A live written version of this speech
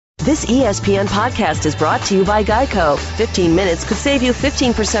This ESPN podcast is brought to you by Geico. 15 minutes could save you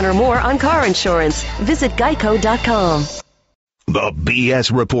 15% or more on car insurance. Visit geico.com. The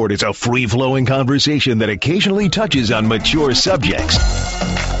BS Report is a free-flowing conversation that occasionally touches on mature subjects.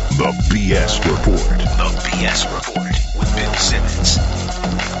 The BS Report. The BS Report with Bill Simmons.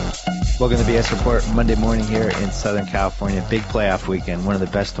 Welcome to the BS Report, Monday morning here in Southern California. Big playoff weekend, one of the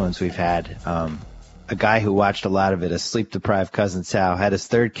best ones we've had. A guy who watched a lot of it, a sleep-deprived cousin Sal, had his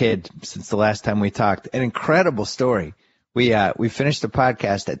third kid since the last time we talked. An incredible story. We finished the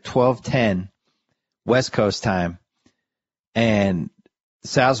podcast at 12:10 West Coast time, and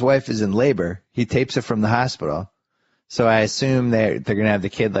Sal's wife is in labor. He tapes it from the hospital. So I assume they're going to have the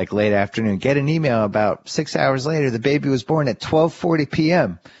kid like late afternoon. Get an email about 6 hours later. The baby was born at 12:40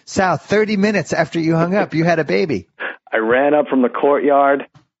 p.m. Sal, 30 minutes after you hung up, you had a baby. I ran up from the courtyard.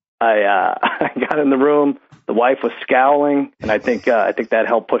 I got in the room. The wife was scowling, and I think that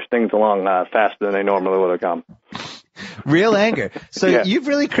helped push things along faster than they normally would have come. Real anger. So Yeah. You've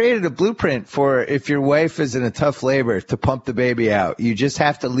really created a blueprint for if your wife is in a tough labor to pump the baby out. You just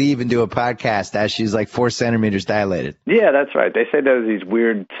have to leave and do a podcast as she's like 4 centimeters dilated. Yeah, that's right. They say there's these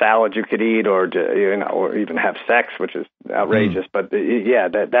weird salads you could eat, or or even have sex, which is outrageous. But yeah,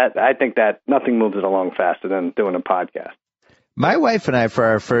 that I think that nothing moves it along faster than doing a podcast. My wife and I, for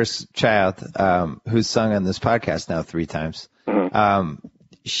our first child, who's sung on this podcast now 3 times,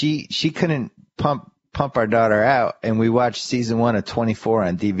 she couldn't pump our daughter out, and we watched season 1 of 24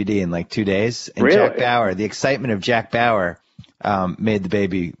 on DVD in like 2 days. And Really? Jack Bauer, the excitement of Jack Bauer, made the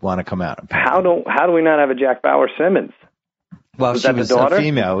baby want to come out. How do we not have a Jack Bauer Simmons? Well, Was she that the was daughter? a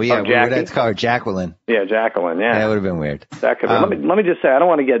female. Yeah, Oh, we would Jackie? have to call her Jacqueline. Yeah, Jacqueline. Yeah, That would have been weird. that could be. Let me just say, I don't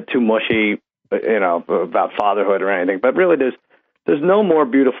want to get too mushy, about fatherhood or anything, but really, there's no more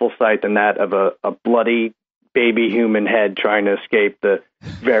beautiful sight than that of a bloody baby human head trying to escape the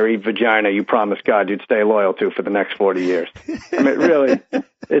very vagina you promised God you'd stay loyal to for the next 40 years. I mean, really,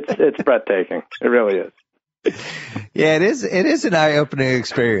 it's breathtaking. It really is. Yeah, it is. It is an eye-opening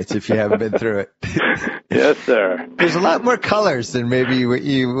experience if you haven't been through it. Yes, sir. There's a lot more colors than maybe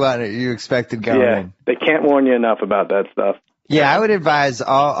you expected going Yeah, in. they can't warn you enough about that stuff. Yeah, I would advise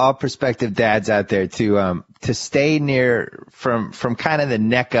all prospective dads out there to stay near from kind of the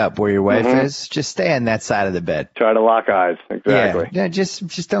neck up where your wife is. Just stay on that side of the bed. Try to lock eyes. Exactly. Yeah,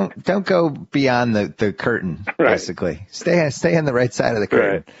 just don't go beyond the curtain. Right. Basically, stay on the right side of the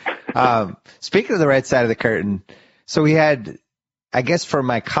curtain. Right. Speaking of the right side of the curtain, so we had, I guess for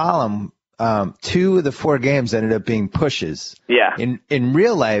my column, 2 of the 4 games ended up being pushes. Yeah. In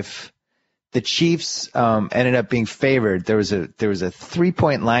real life, the Chiefs ended up being favored. There was a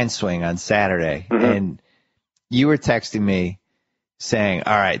 3-point line swing on Saturday, and you were texting me saying,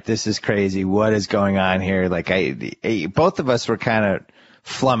 "All right, this is crazy. What is going on here?" Like both of us were kind of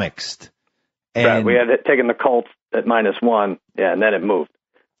flummoxed. And Right. We had taken the Colts at -1, and then it moved.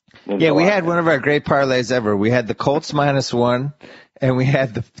 Yeah, we had one of our great parlays ever. We had the Colts -1, and we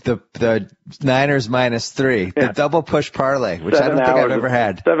had the Niners -3, the double push parlay, which I don't think I've ever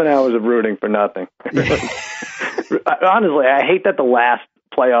had. 7 hours of rooting for nothing. Honestly, I hate that the last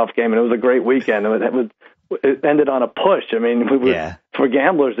playoff game, and it was a great weekend. It ended on a push. I mean, for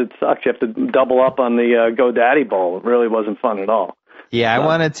gamblers, it sucks. You have to double up on the GoDaddy Bowl. It really wasn't fun at all. Yeah, I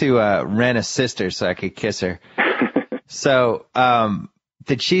wanted to rent a sister so I could kiss her. So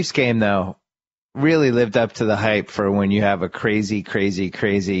the Chiefs game, though, really lived up to the hype for when you have a crazy, crazy,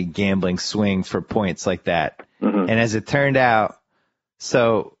 crazy gambling swing for points like that. And as it turned out,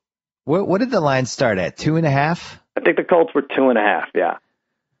 so what did the line start at? 2.5? I think the Colts were 2.5, yeah.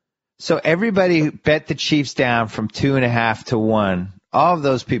 So everybody bet the Chiefs down from 2.5 to 1. All of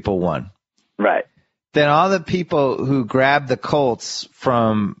those people won. Right. Then all the people who grabbed the Colts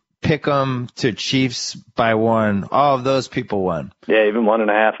from Pick'em to Chiefs by 1, all of those people won. Yeah, even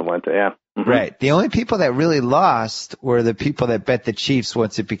 1.5 it went to, yeah. Right. The only people that really lost were the people that bet the Chiefs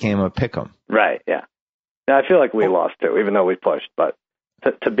once it became a Pick'em. Right, yeah. Now, I feel like we lost too, even though we pushed. But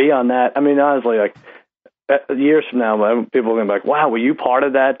to be on that, I mean, honestly, like years from now, people are going to be like, wow, were you part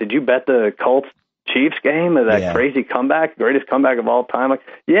of that? Did you bet the Colts Chiefs game or that crazy comeback, greatest comeback of all time? Like,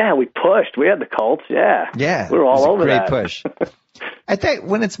 yeah, we pushed. We had the Colts. Yeah. Yeah. We were all over that. Great push. I think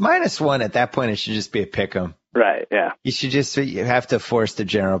when it's -1 at that point, it should just be a Pick'em. Right, yeah. You have to force the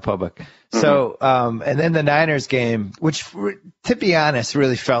general public. So, and then the Niners game, which, to be honest,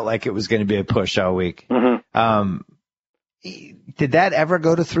 really felt like it was going to be a push all week. Did that ever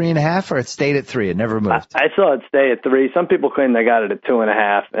go to 3.5, or it stayed at 3? It never moved. I saw it stay at 3. Some people claim they got it at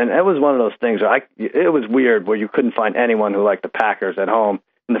 2.5, and it was one of those things where it was weird where you couldn't find anyone who liked the Packers at home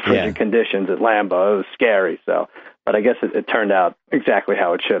in the frigid conditions at Lambeau. It was scary. So But I guess it turned out exactly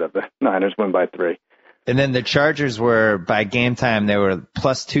how it should have. The Niners win by 3. And then the Chargers were, by game time, they were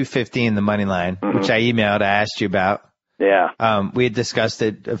plus 250 in the money line, which I emailed. I asked you about. Yeah. We had discussed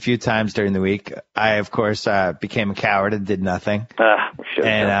it a few times during the week. I, of course, became a coward and did nothing.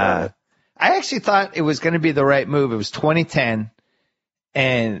 I actually thought it was going to be the right move. It was 2010,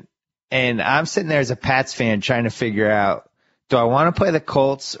 and I'm sitting there as a Pats fan trying to figure out, do I want to play the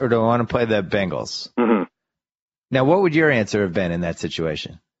Colts or do I want to play the Bengals? Mm-hmm. Now, what would your answer have been in that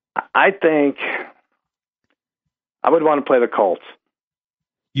situation? I think I would want to play the Colts.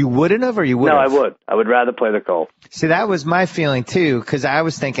 You wouldn't have, or you would No, have? I would. I would rather play the Colts. See, that was my feeling, too, because I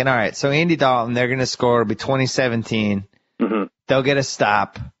was thinking, all right, so Andy Dalton, they're going to score, it'll be 2017. Mm-hmm. They'll get a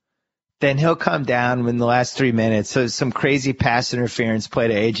stop. Then he'll come down in the last 3 minutes. So some crazy pass interference play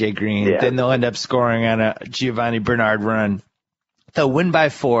to A.J. Green. Yeah. Then they'll end up scoring on a Giovanni Bernard run. They'll win by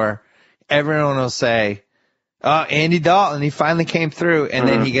 4. Everyone will say, oh, Andy Dalton, he finally came through. And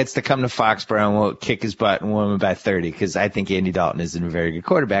then he gets to come to Foxborough and we'll kick his butt and win by 30. Because I think Andy Dalton isn't a very good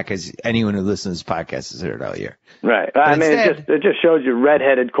quarterback, as anyone who listens to this podcast has heard all year. Right. But I mean, instead, it just shows you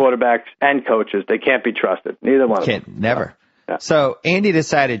redheaded quarterbacks and coaches. They can't be trusted. Neither one of them. Never. Yeah. So Andy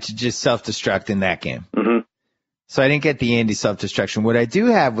decided to just self-destruct in that game. Mm-hmm. So I didn't get the Andy self-destruction. What I do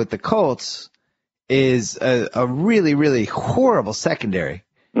have with the Colts is a really, really horrible secondary.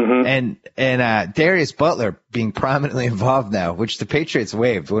 Mm-hmm. And Darius Butler being prominently involved now, which the Patriots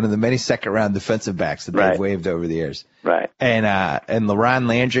waived, one of the many second-round defensive backs that they've waived over the years. Right. And LaRon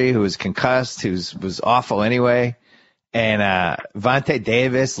Landry, who was concussed, was awful anyway, and Vontae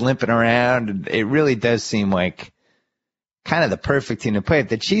Davis limping around. And it really does seem like kind of the perfect team to play. If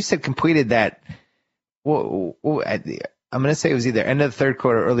the Chiefs had completed that, I'm going to say it was either end of the third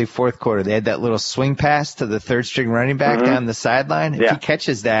quarter, early fourth quarter. They had that little swing pass to the third-string running back down the sideline. If he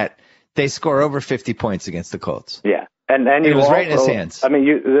catches that, they score over 50 points against the Colts. Yeah. And it was right in his hands. I mean,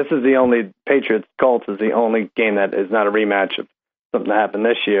 this is the only Patriots-Colts is the only game that is not a rematch of something that happened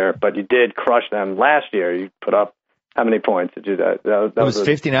this year, but you did crush them last year. You put up how many points did you do that? It was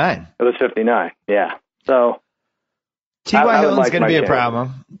 59. It was 59, yeah. So T.Y. Hilton's going to be a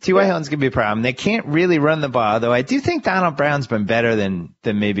problem. T.Y. Hilton's going to be a problem. They can't really run the ball, though. I do think Donald Brown's been better than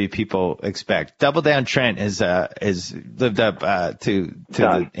maybe people expect. Double Down Trent has lived up to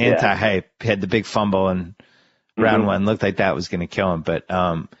the anti-hype. Had the big fumble in round one. Looked like that was going to kill him. But,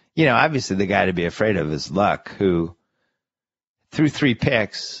 obviously the guy to be afraid of is Luck, who threw 3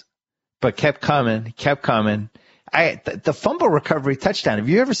 picks, but kept coming. The fumble recovery touchdown. Have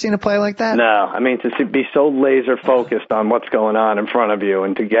you ever seen a play like that? No. I mean, be so laser focused on what's going on in front of you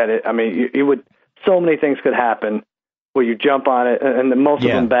and to get it. I mean, you would, so many things could happen where you jump on it and most of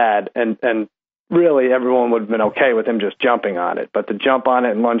them bad. And really everyone would have been okay with him just jumping on it. But to jump on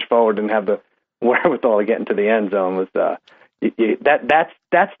it and lunge forward and have the wherewithal to get into the end zone was,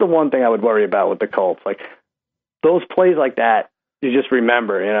 that's the one thing I would worry about with the Colts. Like those plays like that, you just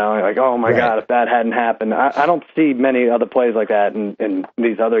remember, like, oh, my God, if that hadn't happened. I don't see many other plays like that in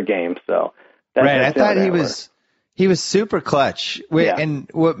these other games. So I thought he was super clutch. And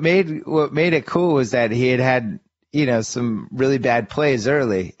what made it cool was that he had some really bad plays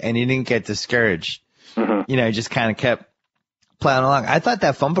early, and he didn't get discouraged. He just kind of kept plowing along. I thought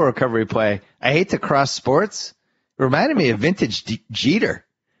that fumble recovery play, I hate to cross sports, reminded me of vintage Jeter.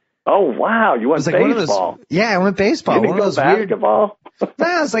 Oh, wow. You went baseball. I went baseball. You didn't go basketball?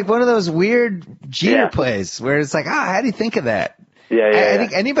 No, it's like one of those weird Jeter plays where it's like, how do you think of that? I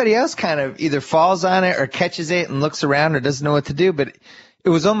think anybody else kind of either falls on it or catches it and looks around or doesn't know what to do. But it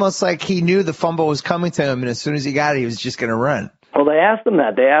was almost like he knew the fumble was coming to him, and as soon as he got it, he was just going to run. Well, they asked him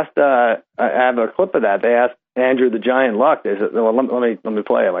that. They asked, I have a clip of that. They asked Andrew the Giant Luck. They said, well, let me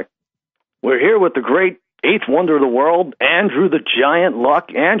play it. Like, we're here with the great eighth wonder of the world, Andrew the Giant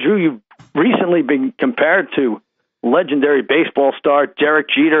Luck. Andrew, you've recently been compared to legendary baseball star Derek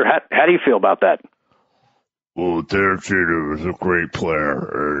Jeter. How do you feel about that? Well, Derek Jeter was a great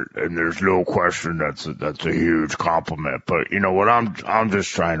player, and there's no question that's a huge compliment. But you know what? I'm just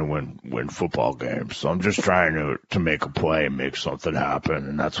trying to win football games. So I'm just trying to make a play and make something happen,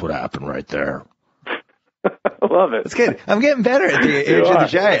 and that's what happened right there. I love it. It's good. I'm getting better at the Andrew the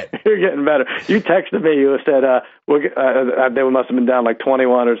Giant. You're getting better. You texted me. You said they must have been down like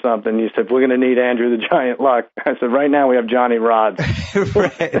 21 or something. You said, we're going to need Andrew the Giant Luck. I said, right now we have Johnny Rods.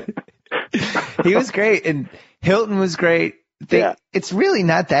 Right. He was great, and Hilton was great. It's really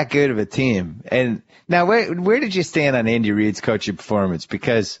not that good of a team. And now, where did you stand on Andy Reid's coaching performance?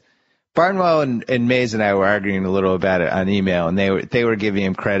 Because Barnwell and Mays and I were arguing a little about it on email, and they were giving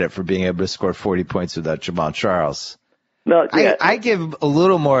him credit for being able to score 40 points without Jamal Charles. No, yeah. I give a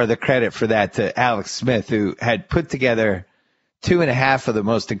little more of the credit for that to Alex Smith, who had put together 2.5 of the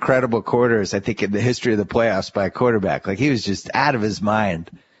most incredible quarters, I think, in the history of the playoffs by a quarterback. Like, he was just out of his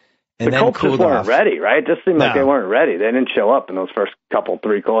mind. And the Colts just weren't ready, right? It just seemed like they weren't ready. They didn't show up in those first couple,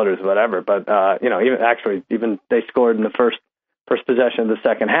 3 quarters, whatever. But, even they scored in the first possession of the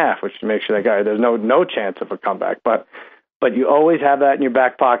second half, which makes you like, all right, there's no chance of a comeback. But you always have that in your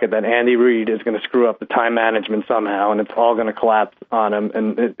back pocket that Andy Reid is going to screw up the time management somehow, and it's all going to collapse on him,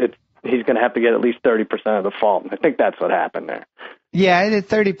 and he's going to have to get at least 30% of the fault. And I think that's what happened there. Yeah,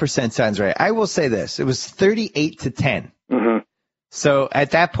 30% sounds right. I will say this. It was 38-10. Mm-hmm. So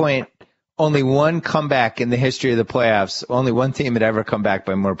at that point, only one comeback in the history of the playoffs, only one team had ever come back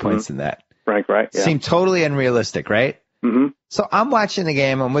by more points than that. Right. Yeah. Seemed totally unrealistic, right? Mm-hmm. So I'm watching the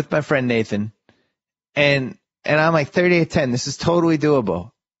game. I'm with my friend Nathan, and I'm like, 38-10, this is totally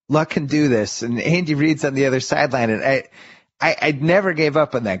doable. Luck can do this. And Andy Reid's on the other sideline, and I never gave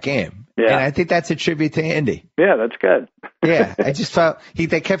up on that game. Yeah. And I think that's a tribute to Andy. Yeah, that's good. Yeah, I just felt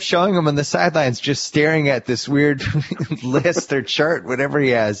they kept showing him on the sidelines just staring at this weird list or chart, whatever he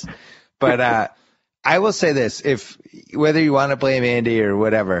has. But I will say this, whether you want to blame Andy or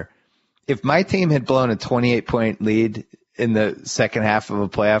whatever, if my team had blown a 28-point lead in the second half of a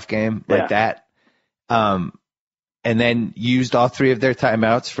playoff game like that, and then used all 3 of their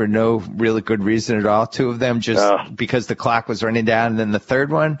timeouts for no really good reason at all, 2 of them just because the clock was running down, and then the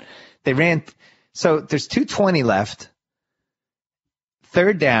third one, they ran. So there's 2:20 left,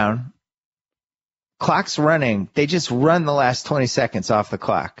 third down, clock's running. They just run the last 20 seconds off the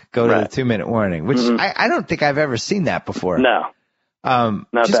clock, go to the 2-minute warning, which I don't think I've ever seen that before. No.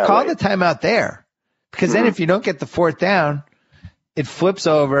 Just call the timeout there, because then if you don't get the 4th down, it flips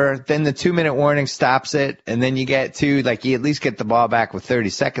over, then the 2-minute warning stops it, and then you get to, you at least get the ball back with 30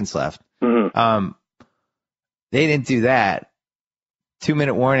 seconds left. Mm-hmm. They didn't do that.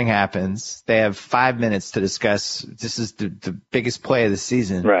 2-minute warning happens. They have 5 minutes to discuss. This is the biggest play of the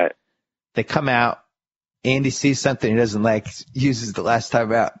season. Right. They come out. Andy sees something he doesn't like, uses the last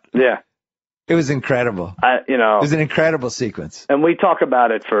time out. Yeah. It was incredible. It was an incredible sequence. And we talk about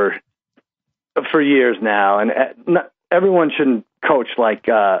it for years now, and everyone shouldn't coach like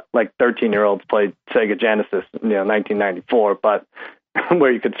 13-year-olds played Sega Genesis, 1994, but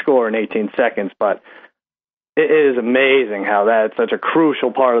where you could score in 18 seconds. But it is amazing how that's such a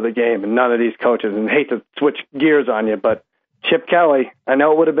crucial part of the game, and none of these coaches, and hate to switch gears on you, but Chip Kelly, I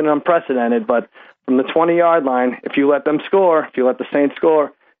know it would have been unprecedented, but from the 20-yard line, if you let them score, if you let the Saints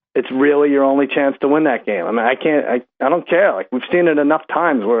score, it's really your only chance to win that game. I mean, I don't care. Like, we've seen it enough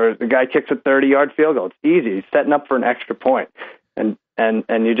times where the guy kicks a 30-yard field goal. It's easy. He's setting up for an extra point. And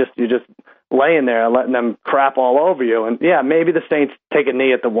you're just laying there and letting them crap all over you. And yeah, maybe the Saints take a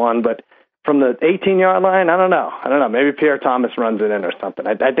knee at the 1, but from the 18-yard line, I don't know. Maybe Pierre Thomas runs it in or something.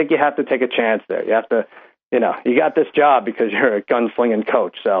 I think you have to take a chance there. You have to, you got this job because you're a gunslinging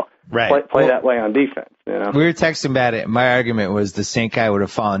coach. So play that way on defense. We were texting about it. My argument was the Saint guy would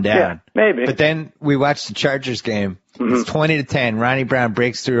have fallen down. Yeah, maybe. But then we watched the Chargers game. Mm-hmm. It's 20-10. Ronnie Brown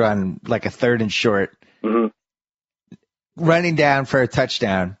breaks through on like a 3rd and short. Mm-hmm. Running down for a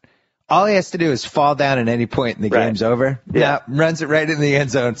touchdown. All he has to do is fall down at any point and the game's over. Yeah. Now, runs it right in the end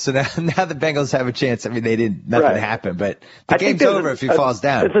zone. So now the Bengals have a chance. I mean, nothing happened, but the game's over if he falls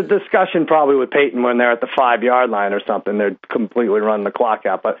down. It's a discussion probably with Peyton when they're at the 5-yard line or something. They're completely running the clock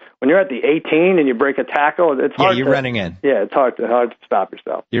out. But when you're at the 18 and you break a tackle, it's hard. Yeah, you're running in. Yeah, it's hard to stop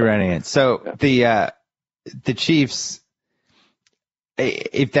yourself. You're running in. So the Chiefs,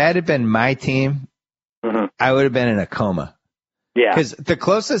 if that had been my team, I would have been in a coma. Yeah. Because the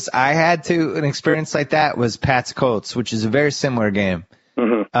closest I had to an experience like that was Pats Colts, which is a very similar game.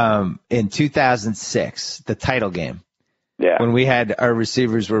 In 2006, the title game. Yeah. When we had our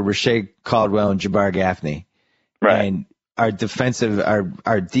receivers were Rashae Caldwell and Jabbar Gaffney. Right. And our defense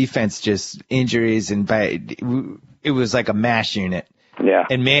just injuries, and it was like a mash unit. Yeah.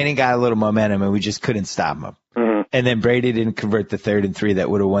 And Manning got a little momentum, and we just couldn't stop him. And then Brady didn't convert the 3rd and 3 that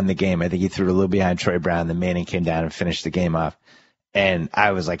would have won the game. I think he threw a little behind Troy Brown. Then Manning came down and finished the game off. And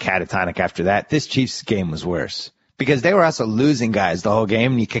I was like catatonic after that. This Chiefs game was worse because they were also losing guys the whole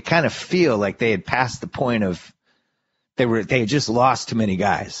game. And you could kind of feel like they had passed the point of they had just lost too many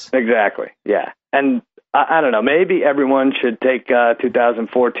guys. Exactly. Yeah. And I don't know, maybe everyone should take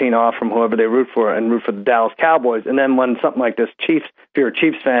 2014 off from whoever they root for and root for the Dallas Cowboys. And then when something like this, if you're a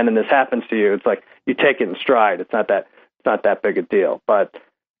Chiefs fan and this happens to you, it's like you take it in stride. It's not that big a deal. But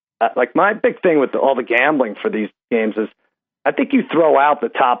like my big thing with all the gambling for these games is I think you throw out the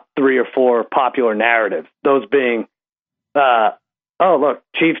top 3 or 4 popular narratives, those being Oh, look,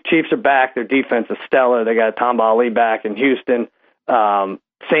 Chiefs are back. Their defense is stellar. They got Tom Ali back in Houston.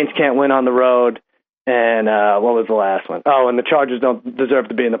 Saints can't win on the road. And what was the last one? Oh, and the Chargers don't deserve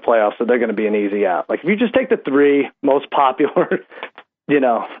to be in the playoffs, so they're going to be an easy out. Like, if you just take the three most popular,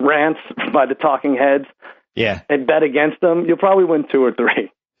 rants by the talking heads, and bet against them, you'll probably win 2 or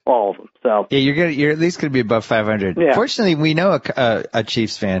 3, all of them. So yeah, you're at least going to be above 500. Yeah. Fortunately, we know a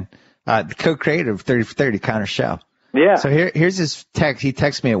Chiefs fan, the co-creator of 30 for 30, Connor Shell. Yeah. So here's his text. He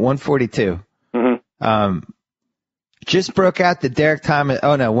texted me at 1:42. Just broke out the Derek Thomas.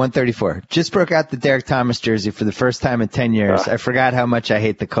 Oh no, 1:34. Just broke out the Derek Thomas jersey for the first time in 10 years. I forgot how much I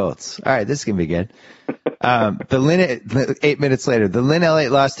hate the Colts. All right, this is gonna be good. 8 minutes later, the Lynn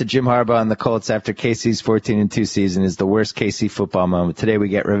Elliott loss to Jim Harbaugh and the Colts after KC's 14-2 season is the worst KC football moment. Today we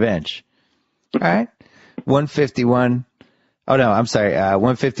get revenge. All right, 151. Oh no, I'm sorry.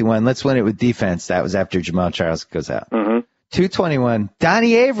 151. Let's win it with defense. That was after Jamal Charles goes out. 221.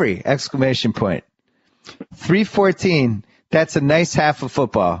 Donnie Avery! Exclamation point. 314. That's a nice half of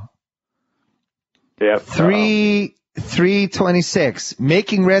football. Yep. 326.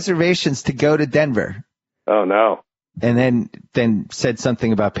 Making reservations to go to Denver. Oh no. And then said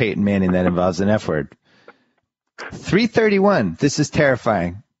something about Peyton Manning that involves an F word. 331. This is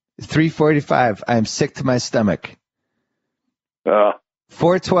terrifying. 345. I am sick to my stomach.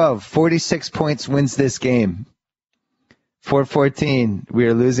 412. 46 points wins this game. 414, we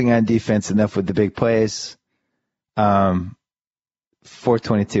are losing on defense. Enough with the big plays.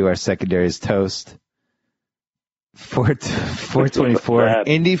 422, our secondary is toast. 424,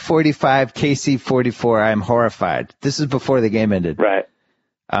 Indy 45, KC 44. I'm horrified. This is before the game ended. Right.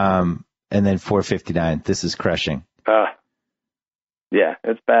 And then 459. This is crushing. Yeah,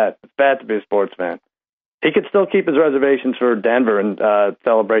 it's bad. It's bad to be a sports fan. He could still keep his reservations for Denver and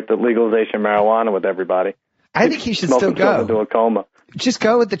celebrate the legalization of marijuana with everybody. I think he should still go. Into a coma. Just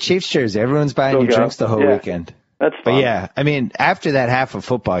go with the Chiefs jersey. Everyone's buying you drinks the whole weekend. That's fun. But yeah, I mean, after that half of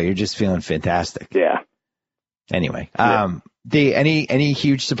football, you're just feeling fantastic. Yeah. Anyway, any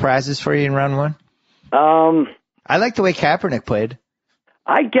huge surprises for you in round one? I like the way Kaepernick played.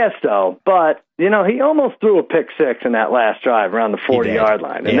 I guess so, but he almost threw a pick six in that last drive around the 40-yard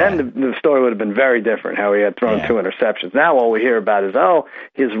line, and then the story would have been very different. How he had thrown 2 interceptions. Now all we hear about is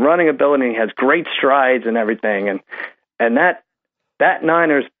his running ability. He has great strides and everything, and that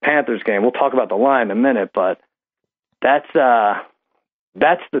Niners Panthers game. We'll talk about the line in a minute, but that's the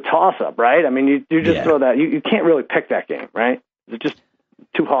toss up, right? I mean, you just throw that. You can't really pick that game, right? Is it just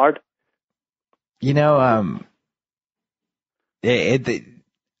too hard?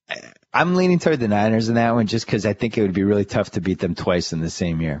 I'm leaning toward the Niners in that one just because I think it would be really tough to beat them twice in the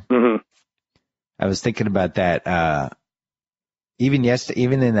same year. I was thinking about that even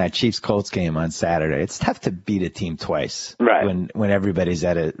in that Chiefs-Colts game on Saturday. It's tough to beat a team twice when everybody's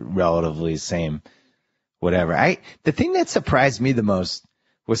at a relatively same whatever. The thing that surprised me the most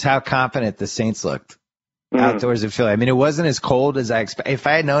was how confident the Saints looked outdoors in Philly. I mean, it wasn't as cold as I expected. If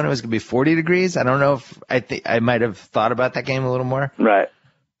I had known it was going to be 40 degrees, I don't know if I might have thought about that game a little more. Right.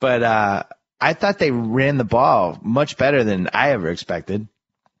 But I thought they ran the ball much better than I ever expected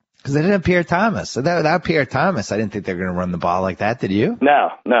because they didn't have Pierre Thomas. So without Pierre Thomas, I didn't think they were going to run the ball like that. Did you? No,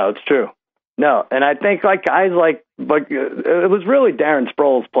 it's true. No, and I think guys like it was really Darren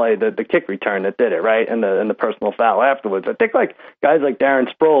Sproles' play, the kick return that did it, right, and the personal foul afterwards. I think guys like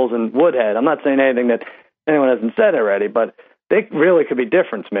Darren Sproles and Woodhead. I'm not saying anything that anyone hasn't said already, but they really could be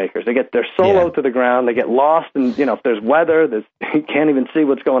difference makers. They're so low to the ground, they get lost, and if there's weather, you can't even see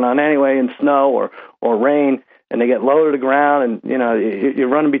what's going on anyway in snow or rain, and they get low to the ground, and you're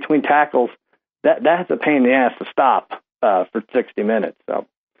running between tackles. That's a pain in the ass to stop for 60 minutes. So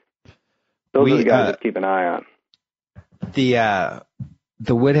those are the guys to keep an eye on.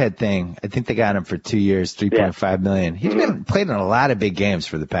 The Woodhead thing, I think they got him for 2 years, $3.5 million. He's been played in a lot of big games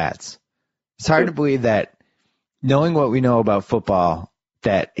for the Pats. It's hard to believe that, knowing what we know about football,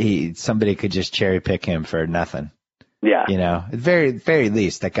 that somebody could just cherry pick him for nothing. Yeah. At the very, very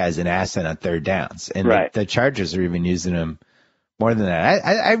least, that guy's an asset on third downs. And the Chargers are even using him more than that.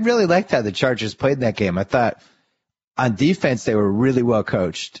 I really liked how the Chargers played in that game. I thought on defense, they were really well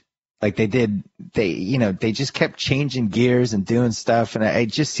coached. Like they just kept changing gears and doing stuff. And it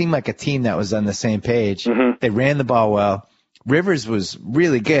just seemed like a team that was on the same page. They ran the ball well. Rivers was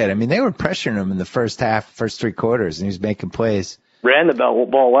really good. I mean, they were pressuring him in the first 3 quarters, and he was making plays. Ran the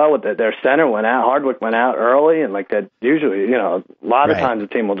ball well with it. Their center went out. Hardwick went out early, and like that usually, a lot of times the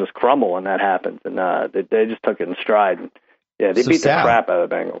team will just crumble when that happens, and they just took it in stride. And, they beat the crap out of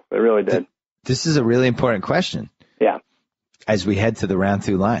the Bengals. They really did. This is a really important question. Yeah. As we head to the round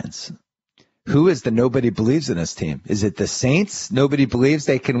 2 lines, who is the nobody believes in us team? Is it the Saints? Nobody believes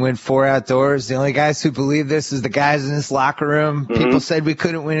they can win 4 outdoors. The only guys who believe this is the guys in this locker room. Mm-hmm. People said we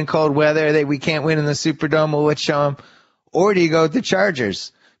couldn't win in cold weather, we can't win in the Superdome. Well, let's show them. Or do you go with the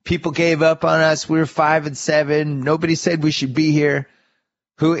Chargers? People gave up on us. We were 5-7. Nobody said we should be here.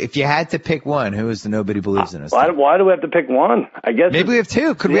 Who, if you had to pick one, who is the nobody believes in us? Why do we have to pick one? I guess maybe we have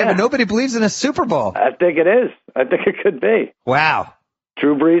two. Could we have a nobody believes in us Super Bowl? I think it is. I think it could be. Wow.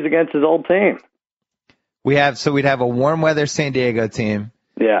 Drew Brees against his old team. We'd have a warm weather San Diego team.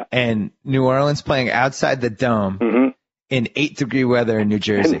 Yeah. And New Orleans playing outside the dome in 8-degree weather in New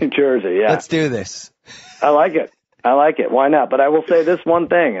Jersey. In New Jersey, yeah. Let's do this. I like it. Why not? But I will say this one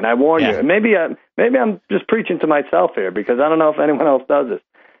thing, and I warn you. And maybe I'm just preaching to myself here because I don't know if anyone else does this.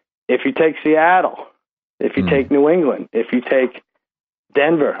 If you take Seattle, if you take New England, if you take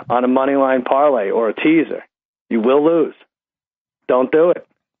Denver on a money line parlay or a teaser, you will lose. Don't do it.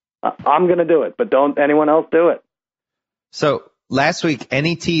 I'm going to do it, but don't anyone else do it. So last week,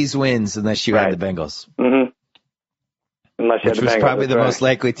 any tease wins unless you had the Bengals. Mm-hmm. Unless you Which had the was Bengals, probably the most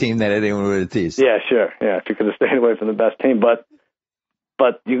likely team that anyone would have teased. Yeah, sure. Yeah, if you could have stayed away from the best team. But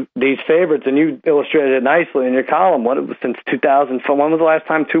these favorites, and you illustrated it nicely in your column. What it was since 2000. When was the last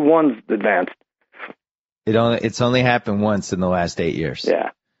time 2-1s advanced? It's only happened once in the last 8 years. Yeah.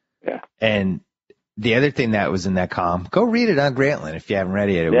 And the other thing that was in that column, go read it on Grantland if you haven't read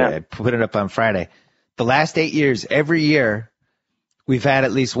it. I put it up on Friday. The last 8 years, every year, we've had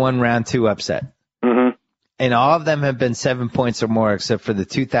at least one round 2 upset. Mm-hmm. And all of them have been 7 points or more, except for the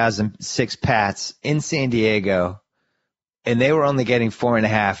 2006 Pats in San Diego. And they were only getting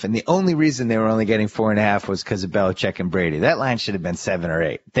 4.5. And the only reason they were only getting 4.5 was because of Belichick and Brady. That line should have been 7 or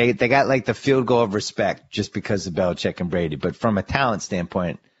 8. They got like the field goal of respect just because of Belichick and Brady. But from a talent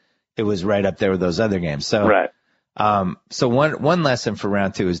standpoint, it was right up there with those other games. So, so one lesson for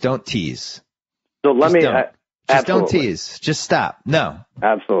round 2 is don't tease. So Just don't tease. Just stop. No.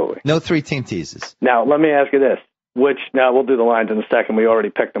 Absolutely. No 3-team teases. Now, let me ask you this. Now we'll do the lines in a second. We already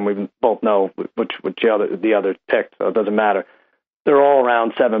picked them. We both know which the other picked, so it doesn't matter. They're all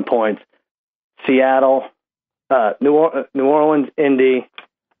around 7 points. Seattle, New Orleans, Indy,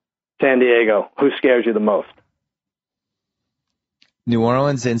 San Diego. Who scares you the most? New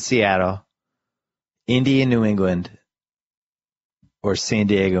Orleans and Seattle, Indy and New England, or San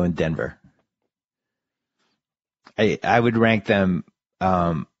Diego and Denver. I would rank them.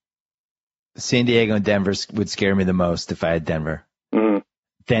 San Diego and Denver would scare me the most if I had Denver. Mm-hmm.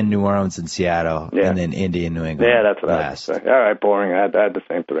 Then New Orleans and Seattle, and then Indy and New England. Yeah, that's what I was saying. All right, boring. I had the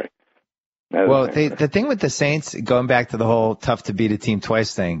same 3. Well, the thing with the Saints, going back to the whole tough to beat a team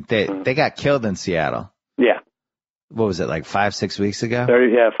twice thing, they got killed in Seattle. Yeah. What was it, like 5-6 weeks ago?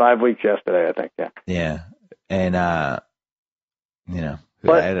 5 weeks yesterday, I think. Yeah. Yeah, and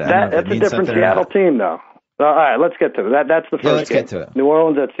but that's a different Seattle team, though. All right, let's get to it. That's the first game. Let's get to it. New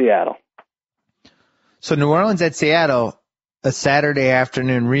Orleans at Seattle. So New Orleans at Seattle, a Saturday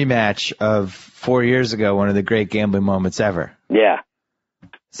afternoon rematch of 4 years ago, one of the great gambling moments ever. Yeah.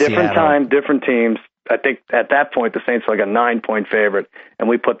 Different time, different teams. I think at that point the Saints were like a 9-point favorite, and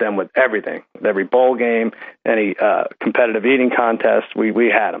we put them with everything, with every bowl game, any competitive eating contest.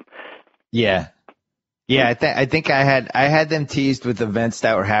 We had them. Yeah. Yeah, I think I had them teased with events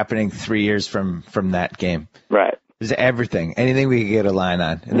that were happening 3 years from that game. Right. It was everything, anything we could get a line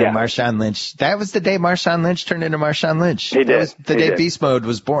on. And then Marshawn Lynch, that was the day Marshawn Lynch turned into Marshawn Lynch. He did. That was the day Beast Mode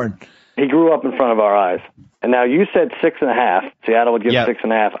was born. He grew up in front of our eyes. And now you said 6.5. Seattle would give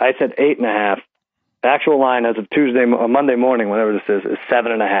 6.5. I said 8.5. The actual line as of Monday morning, whenever this is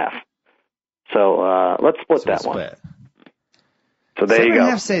 7.5. So let's split that one. So there you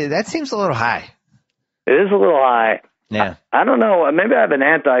go. That seems a little high. It is a little high. Yeah. I don't know. Maybe I have an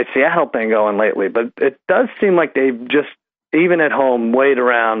anti-Seattle thing going lately, but it does seem like they just, even at home, wait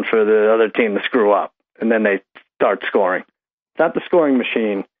around for the other team to screw up, and then they start scoring. It's not the scoring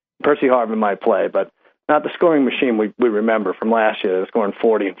machine. Percy Harvin might play, but not the scoring machine we remember from last year, scoring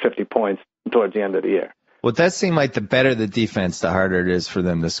 40 and 50 points towards the end of the year. Well, it does seem like the better the defense, the harder it is for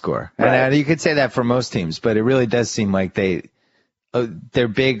them to score. Right. And you could say that for most teams, but it really does seem like their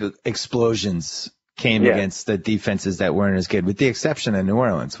big explosions came against the defenses that weren't as good, with the exception of New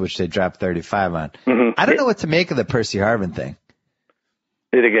Orleans, which they dropped 35 on. Mm-hmm. I don't know what to make of the Percy Harvin thing.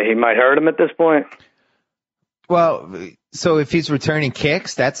 He might hurt him at this point? Well, so if he's returning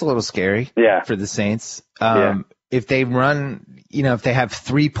kicks, that's a little scary for the Saints. If they run, if they have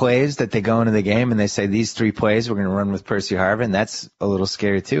 3 plays that they go into the game and they say these 3 plays we're going to run with Percy Harvin, that's a little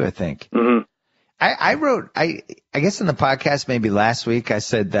scary too, I think. Mm-hmm. I wrote, I guess in the podcast maybe last week, I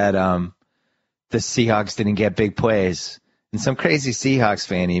said that the Seahawks didn't get big plays. And some crazy Seahawks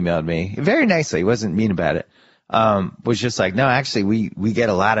fan emailed me very nicely. He wasn't mean about it. Was just like, no, actually, we get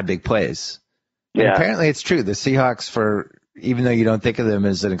a lot of big plays. And apparently it's true. The Seahawks, even though you don't think of them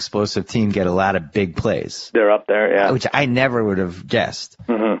as an explosive team, get a lot of big plays. They're up there, yeah. Which I never would have guessed.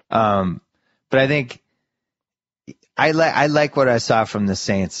 Mm-hmm. But I think I like what I saw from the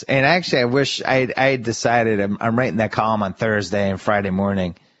Saints. And actually, I wish I had decided, I'm writing that column on Thursday and Friday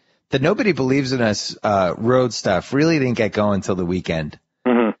morning, that nobody believes in us road stuff really didn't get going until the weekend.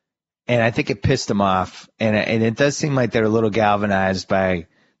 Mm-hmm. And I think it pissed them off. And it does seem like they're a little galvanized by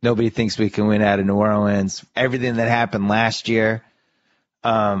nobody thinks we can win out of New Orleans. Everything that happened last year.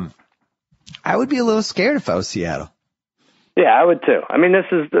 I would be a little scared if I was Seattle. Yeah, I would too. I mean, this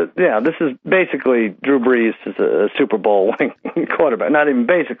is basically Drew Brees is a Super Bowl winning quarterback. Not even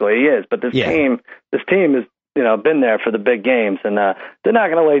basically, he is. But this team is, been there for the big games, and they're not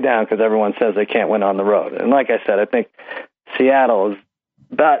going to lay down because everyone says they can't win on the road. And like I said, I think Seattle is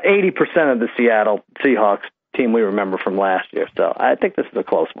about 80% of the Seattle Seahawks team we remember from last year. So I think this is a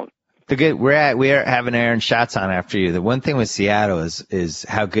close one. We are having Aaron Schatz on after you. The one thing with Seattle is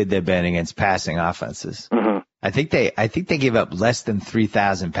how good they've been against passing offenses. Mm-hmm. I think they gave up less than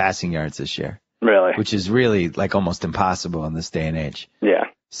 3,000 passing yards this year. Really? Which is really like almost impossible in this day and age. Yeah.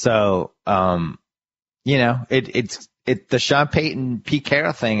 So, it's the Sean Payton, Pete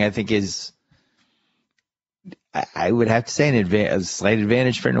Carroll thing, I think is, I would have to say a slight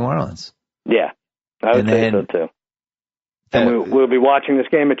advantage for New Orleans. Yeah. I would say so too. And we'll be watching this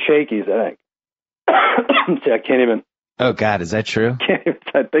game at Shakey's, I think. See, I can't even. Oh God, is that true?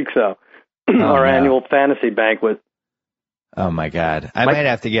 I think so. Our annual fantasy banquet. Oh my God, I might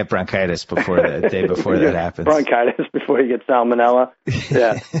have to get bronchitis before the day before that happens. Bronchitis before you get salmonella.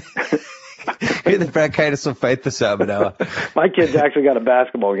 Yeah. The bronchitis will fight the salmonella. My kid's actually got a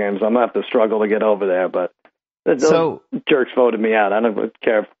basketball game, so I'm gonna have to struggle to get over there. But those jerks voted me out. I don't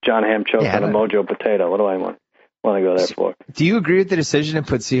care if John Hamm choked on a Mojo potato. What do I want to go there for? Do you agree with the decision to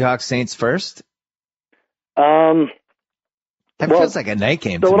put Seahawks Saints first? That feels like a night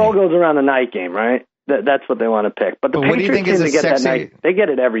game. So it all goes around the night game, right? That's what they want to pick. But the Patriots seem to get that night. They get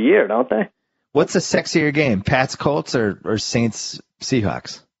it every year, don't they? What's a sexier game, Pats Colts or Saints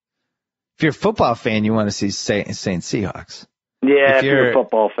Seahawks? If you're a football fan, you want to see Saints Seahawks. Yeah, if you're a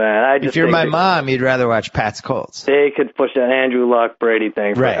football fan. If you're my mom, you'd rather watch Pats Colts. They could push that Andrew Luck Brady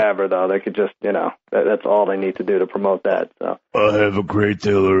thing forever, though. They could just, that's all they need to do to promote that. So I have a great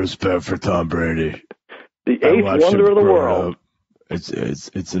deal of respect for Tom Brady. The eighth wonder of the world.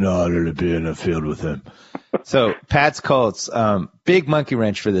 It's an honor to be in a field with him. So Pats Colts, big monkey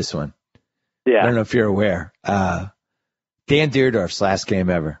wrench for this one. Yeah. I don't know if you're aware. Dan Dierdorf's last game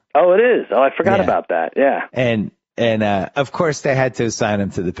ever. Oh, it is. Oh, I forgot about that. Yeah. And of course they had to assign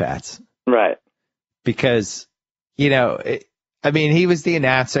him to the Pats. Right. Because, he was the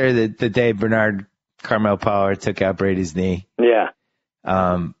announcer the day Bernard Carmel Power took out Brady's knee. Yeah.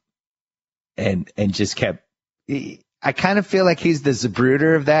 And just kept. I kind of feel like he's the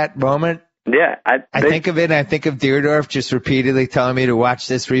Zapruder of that moment. Yeah. I think of it, and I think of Dierdorf just repeatedly telling me to watch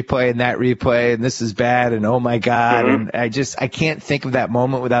this replay and that replay, and this is bad, and oh my God. Mm-hmm. And I can't think of that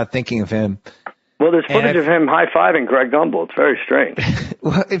moment without thinking of him. Well, there's footage of him high-fiving Greg Gumbel. It's very strange.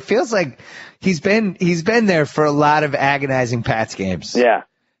 Well, it feels like he's been there for a lot of agonizing Pats games. Yeah.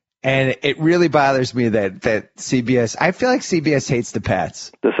 And it really bothers me that CBS, I feel like CBS hates the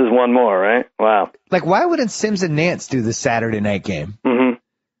Pats. This is one more, right? Wow. Like, why wouldn't Sims and Nance do the Saturday night game? Mm-hmm.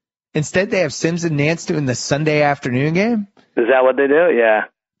 Instead, they have Sims and Nance doing the Sunday afternoon game? Is that what they do? Yeah.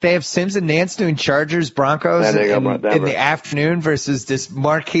 They have Sims and Nance doing Chargers Broncos in the afternoon versus this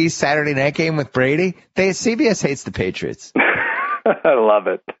marquee Saturday night game with Brady. CBS hates the Patriots. I love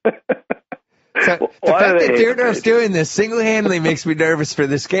it. So the fact that Dierdorf's doing this single-handedly makes me nervous for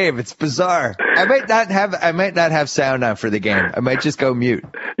this game. It's bizarre. I might not have sound on for the game. I might just go mute.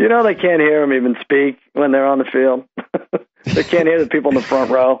 They can't hear him even speak when they're on the field. They can't hear the people in the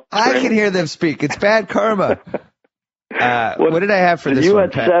front row. I can hear them speak. It's bad karma. What did I have for this one? You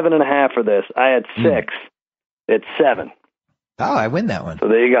had 7.5 for this. I had 6. It's 7. Oh, I win that one. So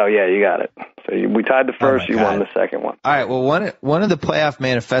there you go. Yeah, you got it. So we tied the first. You won the second one. All right. Well, one of the playoff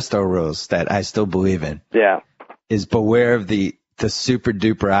manifesto rules that I still believe in. Yeah. Is beware of the super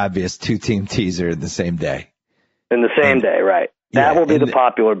duper obvious 2-team teaser in the same day. In the same day, right? That will be the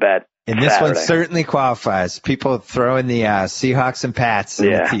popular bet. And this one certainly qualifies. People throwing the Seahawks and Pats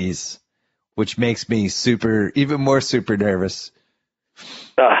in the tease, which makes me even more super nervous.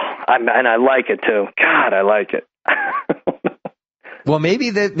 And I like it too. God, I like it. Well, maybe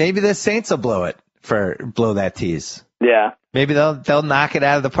the Saints will blow that tease. Yeah. Maybe they'll knock it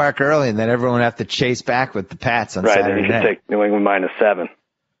out of the park early, and then everyone will have to chase back with the Pats on Saturday night. Right, then you can night. take New England -7.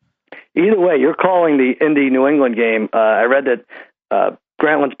 Either way, you're calling the Indy-New England game. I read that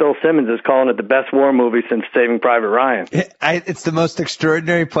Grantland's Bill Simmons is calling it the best war movie since Saving Private Ryan. It's the most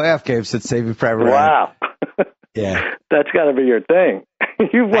extraordinary playoff game since Saving Private Ryan. Wow. Yeah. That's got to be your thing.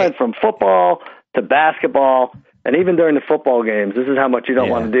 You went from football to basketball, and even during the football games, this is how much you don't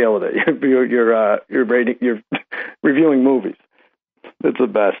want to deal with it. You're reviewing movies. It's the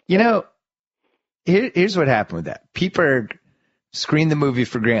best. You know, here's what happened with that. Peeberg screened the movie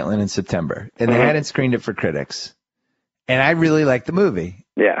for Grantland in September, and they hadn't screened it for critics. And I really liked the movie.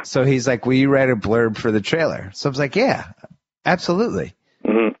 Yeah. So he's like, will you write a blurb for the trailer? So I was like, yeah, absolutely.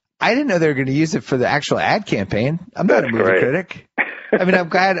 Mm-hmm. I didn't know they were going to use it for the actual ad campaign. I'm not a movie critic. I mean, I'm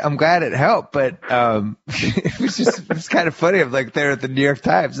glad it helped, but it was kind of funny. I'm like there at the New York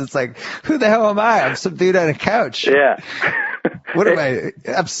Times. It's like, who the hell am I? I'm some dude on a couch. Yeah. What am I?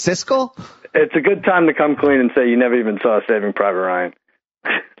 I'm Siskel? It's a good time to come clean and say you never even saw Saving Private Ryan.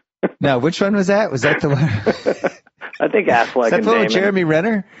 No, which one was that? Was that the one? I think Affleck. Is that and the one Damon. with Jeremy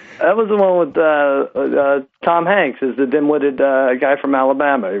Renner? That was the one with Tom Hanks as the dim-witted guy from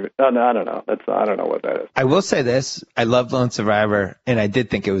Alabama. Oh, no, I don't know. I don't know what that is. I will say this. I loved Lone Survivor, and I did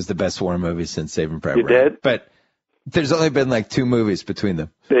think it was the best war movie since Saving Private Ryan. You did? But there's only been like 2 movies between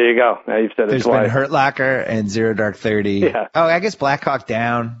them. There you go. Now you've said it There's twice. been Hurt Locker and Zero Dark 30. Yeah. Oh, I guess Black Hawk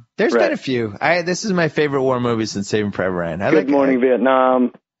Down. There's been a few. This is my favorite war movie since Saving Private Ryan. Good Morning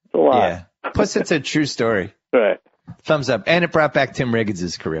Vietnam. It's a lot. Yeah. Plus, it's a true story. Right. Thumbs up. And it brought back Tim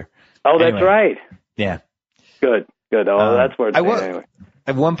Riggins' career. Oh, that's right. Yeah. Good. Oh, that's where it's anyway. I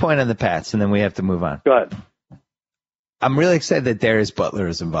have one point on the Pats, and then we have to move on. Go ahead. I'm really excited that Darius Butler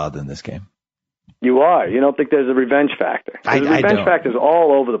is involved in this game. You are. You don't think there's a revenge factor? The revenge factor is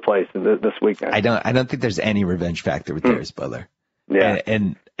all over the place this weekend. I don't think there's any revenge factor with Darius Butler. Yeah.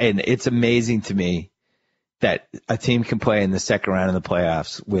 And it's amazing to me that a team can play in the second round of the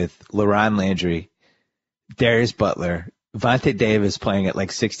playoffs with LaRon Landry, Darius Butler, Vontae Davis playing at like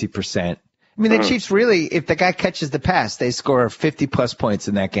 60%. I mean, the Chiefs really, if the guy catches the pass, they score 50-plus points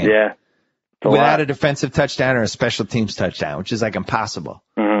in that game. Yeah. Without a defensive touchdown or a special teams touchdown, which is like impossible.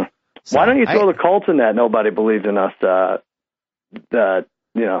 Mm-hmm. So why don't you throw the Colts in that? Nobody believes in us,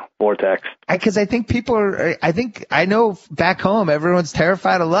 Vortex. Because I think I know back home, everyone's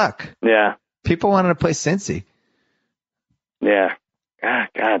terrified of Luck. Yeah. People wanted to play Cincy. Yeah.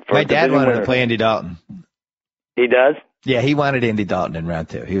 God. My dad wanted to play Andy Dalton. He does? Yeah, he wanted Andy Dalton in round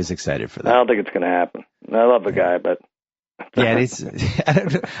 2. He was excited for that. I don't think it's going to happen. I love the guy, but. Yeah, I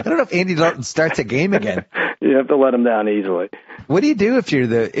don't know if Andy Dalton starts a game again. You have to let him down easily. What do you do if you're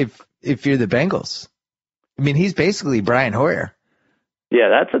the Bengals? I mean, he's basically Brian Hoyer. Yeah,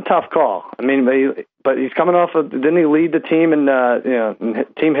 that's a tough call. I mean, but he's coming off of, didn't he lead the team in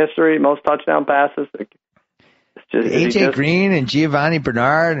team history, most touchdown passes? AJ Green and Giovanni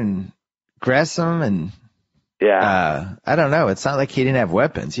Bernard and Gresham and I don't know. It's not like he didn't have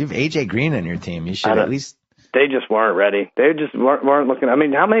weapons. You have AJ Green on your team. You should at least. They just weren't ready. They just weren't looking. I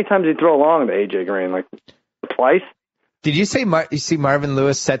mean, how many times did he throw along to AJ Green? Like twice? Did you say you see Marvin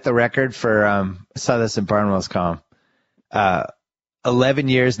Lewis set the record for? I saw this in Barnwell's column. 11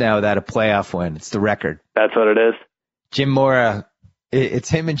 years now without a playoff win. It's the record. That's what it is. Jim Mora. It's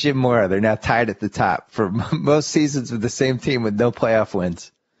him and Jim Mora. They're now tied at the top for most seasons with the same team with no playoff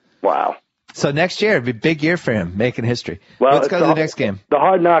wins. Wow. So next year, it'd be a big year for him, making history. Well, let's go to the next game. The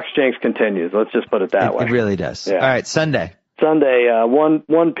Hard Knocks jinx continues. Let's just put it that way. It really does. Yeah. All right, Sunday,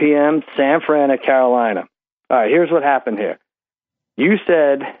 1 p.m., San Fran at Carolina. All right, here's what happened here. You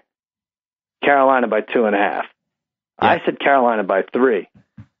said Carolina by 2.5. Yeah. I said Carolina by 3.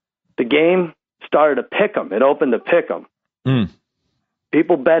 The game started to pick 'em. It opened to pick 'em.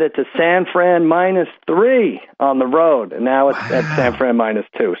 People bet it to San Fran -3 on the road, and now it's at San Fran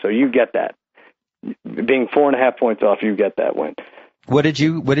 -2. So you get that. Being 4.5 points off, you get that win. What did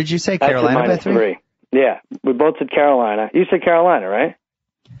you say? Carolina by 3? Yeah, we both said Carolina. You said Carolina, right?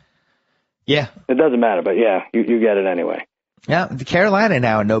 Yeah. It doesn't matter, but yeah, you get it anyway. Yeah, the Carolina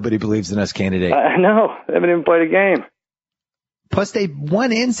now, nobody believes in us candidate. I know. They haven't even played a game. Plus they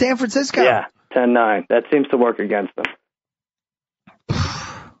won in San Francisco. Yeah, 10-9. That seems to work against them.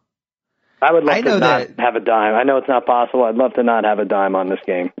 I would love to not have a dime. I know it's not possible. I'd love to not have a dime on this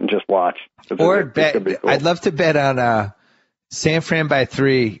game and just watch. Or bet. Cool. I'd love to bet on San Fran by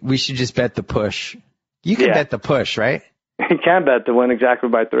 3. We should just bet the push. You can bet the push, right? You can bet to win exactly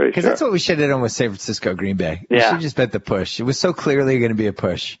by 3. Because that's what we should have done with San Francisco Green Bay. We should just bet the push. It was so clearly going to be a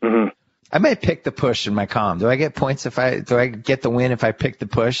push. Mm-hmm. I might pick the push in my column. Do I get points do I get the win if I pick the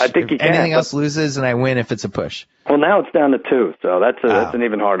push? I think you can. Anything else loses and I win if it's a push. Well, now it's down to 2, so that's an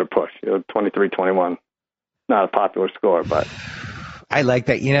even harder push. 23-21. Not a popular score, but I like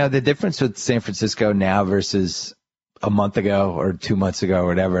that. The difference with San Francisco now versus a month ago or 2 months ago or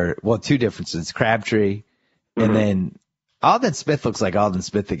whatever. Well, 2 differences. Crabtree and then Aldon Smith looks like Aldon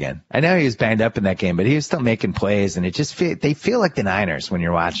Smith again. I know he was banged up in that game, but he was still making plays, and they feel like the Niners when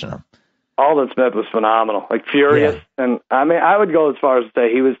you're watching them. Alden Smith was phenomenal, like furious. Yeah. And I mean, I would go as far as to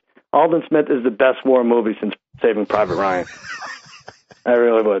say Alden Smith is the best war movie since Saving Private Ryan. I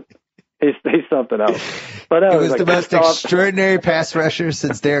really would. He's something else. But it was the most extraordinary pass rusher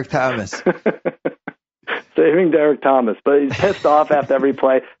since Derek Thomas. Saving Derek Thomas, but he's pissed off after every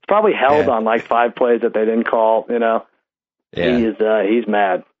play. It's probably held on like 5 plays that they didn't call. Yeah. He's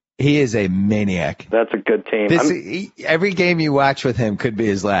mad. He is a maniac. That's a good team. Every game you watch with him could be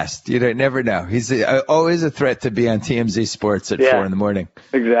his last. You never know. He's always a threat to be on TMZ Sports at 4 in the morning.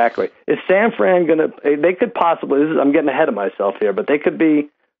 Exactly. Is San Fran they could possibly, I'm getting ahead of myself here, but they could be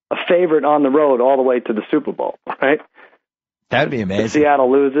a favorite on the road all the way to the Super Bowl, right? That'd be amazing. If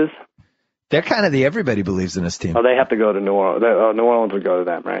Seattle loses. They're kind of the everybody believes in this team. Oh, they have to go to New Orleans. New Orleans would go to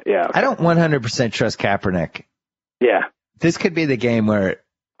them, right? Yeah. Okay. I don't 100% trust Kaepernick. Yeah. This could be the game where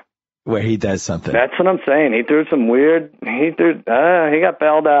he does something. That's what I'm saying. He threw some weird. He got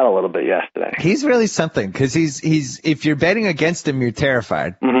bailed out a little bit yesterday. He's really something because he's. If you're betting against him, you're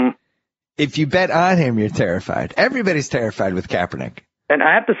terrified. Mm-hmm. If you bet on him, you're terrified. Everybody's terrified with Kaepernick. And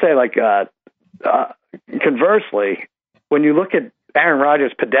I have to say, like, conversely, when you look at Aaron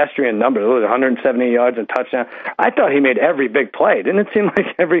Rodgers' pedestrian numbers, 170 yards and touchdown, I thought he made every big play. Didn't it seem like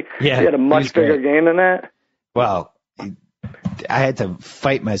he had a much bigger game than that? Well, I had to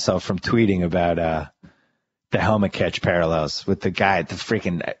fight myself from tweeting about the helmet catch parallels with the guy, the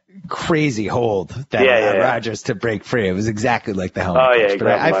freaking crazy hold that allowed Rodgers to break free. It was exactly like the helmet catch. But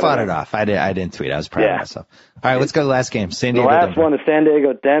I fought it off. I didn't tweet. I was proud of myself. All right, let's go to the last game. San Diego. The last one is San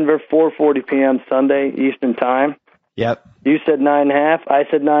Diego, Denver, 4:40 p.m. Sunday Eastern Time. Yep. You said 9.5. I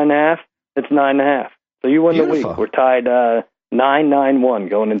said 9.5. It's 9.5. So you win the week. We're tied 9-9-1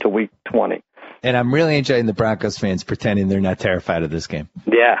 going into week 20. And I'm really enjoying the Broncos fans pretending they're not terrified of this game.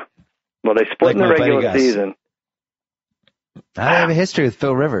 Yeah. Well, they split in the regular season. I have a history with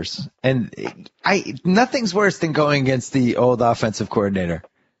Phil Rivers, and nothing's worse than going against the old offensive coordinator.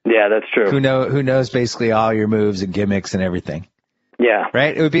 Yeah, that's true. Who knows basically all your moves and gimmicks and everything. Yeah.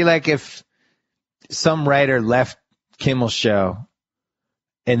 Right? It would be like if some writer left Kimmel's show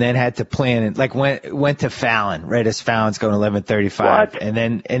and then had to plan it, like went to Fallon, right? As Fallon's going 11:35, and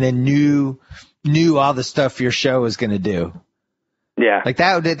then knew all the stuff your show was going to do. Yeah. Like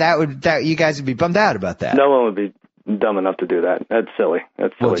that you guys would be bummed out about that. No one would be dumb enough to do that. That's silly.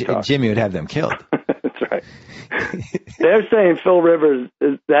 That's silly talk. Jimmy would have them killed. That's right. They're saying Phil Rivers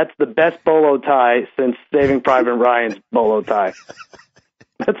that's the best bolo tie since Saving Private Ryan's bolo tie.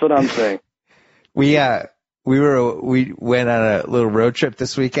 That's what I'm saying. We went on a little road trip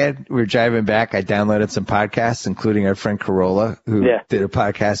this weekend. We were driving back. I downloaded some podcasts, including our friend Carolla, who did a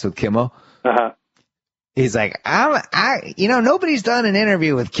podcast with Kimmel. Uh-huh. He's like, nobody's done an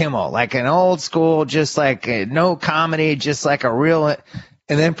interview with Kimmel, like an old school, just like no comedy, just like a real, and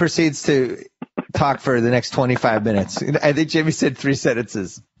then proceeds to talk for the next 25 minutes. I think Jimmy said 3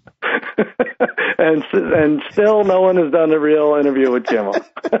 sentences. and still no one has done a real interview with Kimmel.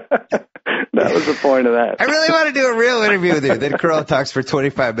 That was the point of that. I really want to do a real interview with you. Then Carolla talks for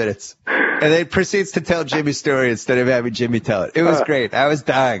 25 minutes. And then proceeds to tell Jimmy's story instead of having Jimmy tell it. It was great. I was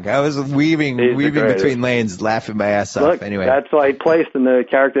dying. I was weaving between lanes, laughing my ass off. Look, anyway, that's why he placed in the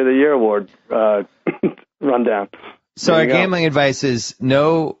Character of the Year award rundown. So our gambling advice is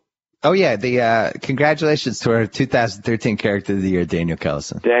no. Oh yeah, the congratulations to our 2013 Character of the Year, Daniel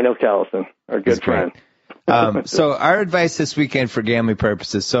Kellison. Daniel Kellison, our good friend. So our advice this weekend for gambling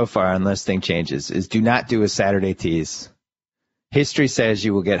purposes so far, unless thing changes, is do not do a Saturday tease. History says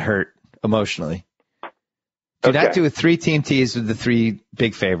you will get hurt emotionally. Do not do a 3-team tease with the 3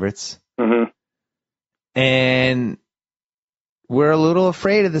 big favorites. Mm-hmm. And we're a little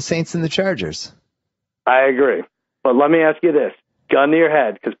afraid of the Saints and the Chargers. I agree. But let me ask you this. Gun to your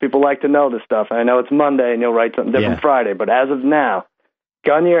head, because people like to know this stuff. I know it's Monday and you'll write something different Friday, but as of now,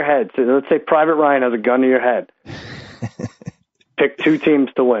 gun to your head. So let's say Private Ryan has a gun to your head. Pick 2 teams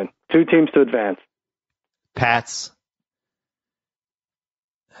to win. 2 teams to advance. Pats.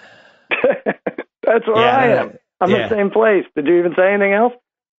 That's where I am. I'm in the same place. Did you even say anything else?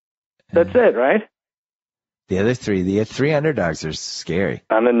 That's it, right? The other 3 underdogs are scary.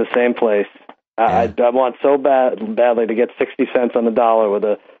 I'm in the same place. I want so badly to get 60 cents on the dollar with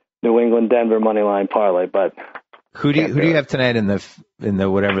a New England Denver money line parlay. But who do you have tonight in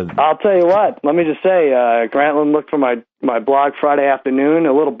the whatever? I'll tell you what. Let me just say, Grantland looked for my blog Friday afternoon.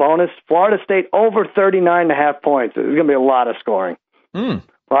 A little bonus: Florida State over 39.5 points. There's going to be a lot of scoring. A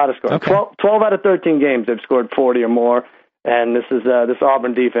lot of scoring. Okay. 12 out of 13 games they've scored 40 or more, and this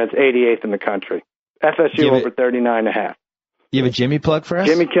Auburn defense 88th in the country. FSU over 39.5. You have a Jimmy plug for us?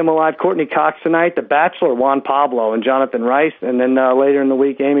 Jimmy Kimmel Live, Courtney Cox tonight, The Bachelor, Juan Pablo and Jonathan Rice, and then later in the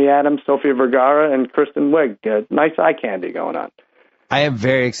week, Amy Adams, Sofia Vergara, and Kristen Wiig. Nice eye candy going on. I am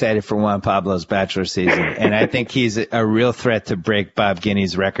very excited for Juan Pablo's Bachelor season, and I think he's a real threat to break Bob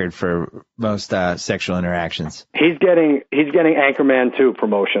Guinea's record for most sexual interactions. He's getting Anchorman 2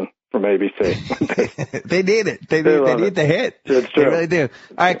 promotion from ABC. They need it. They need the hit. It's true. They really do.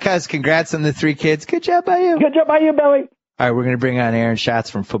 All right, cuz, congrats on the 3 kids. Good job by you. Good job by you, Billy. All right, we're going to bring on Aaron Schatz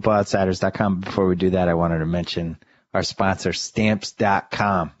from FootballOutsiders.com. Before we do that, I wanted to mention our sponsor,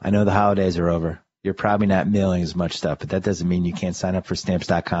 Stamps.com. I know the holidays are over. You're probably not mailing as much stuff, but that doesn't mean you can't sign up for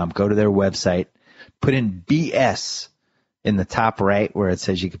Stamps.com. Go to their website, put in BS in the top right where it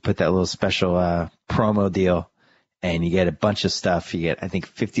says you can put that little special promo deal, and you get a bunch of stuff. You get, I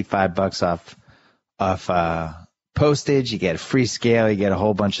think, $55 off postage. You get a free scale. You get a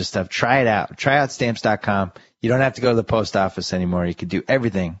whole bunch of stuff. Try it out. Try out Stamps.com. You don't have to go to the post office anymore. You can do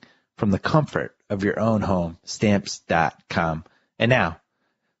everything from the comfort of your own home. Stamps.com. And now,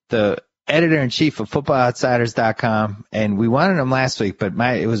 the editor-in-chief of FootballOutsiders.com, and we wanted him last week, but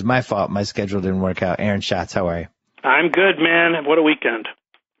it was my fault. My schedule didn't work out. Aaron Schatz, how are you? I'm good, man. What a weekend.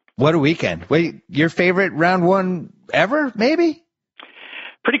 What a weekend. Wait, your favorite round one ever, maybe?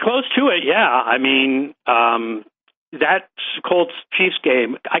 Pretty close to it, yeah. I mean, that Colts-Chiefs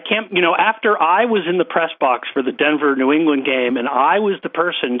game, I can't, after I was in the press box for the Denver-New England game, and I was the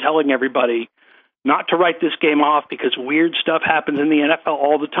person telling everybody not to write this game off because weird stuff happens in the NFL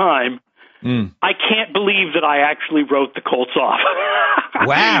all the time, I can't believe that I actually wrote the Colts off.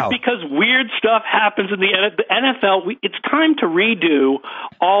 Wow. Because weird stuff happens in the NFL. It's time to redo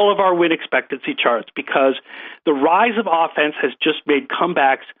all of our win expectancy charts because the rise of offense has just made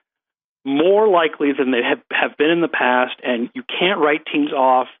comebacks more likely than they have been in the past, and you can't write teams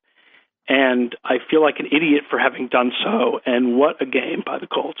off, and I feel like an idiot for having done so. And what a game by the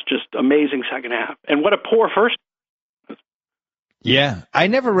Colts. Just amazing second half. And what a poor first. Yeah, I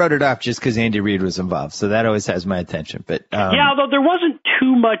never wrote it off just because Andy Reid was involved, so that always has my attention. But yeah, although there wasn't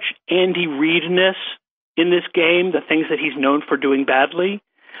too much Andy Reidness in this game, the things that he's known for doing badly.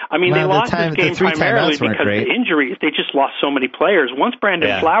 I mean, they lost this game primarily because of the injuries. They just lost so many players. Once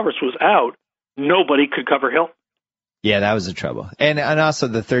Brandon Flowers was out, nobody could cover Hill. Yeah, that was the trouble. And also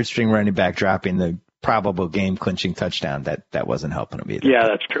the third-string running back dropping the probable game-clinching touchdown, that wasn't helping him either. Yeah,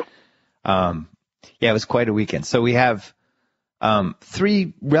 that's true. Yeah, it was quite a weekend. So we have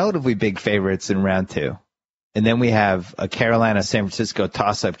 3 relatively big favorites in round 2. And then we have a Carolina-San Francisco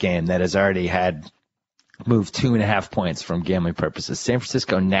toss-up game that has already had moved 2.5 points from gambling purposes. San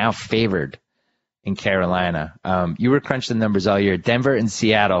Francisco now favored in Carolina. You were crunching the numbers all year. Denver and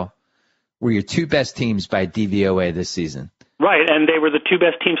Seattle were your 2 best teams by DVOA this season. Right, and they were the 2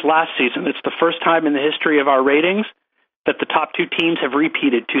 best teams last season. It's the first time in the history of our ratings that the top 2 teams have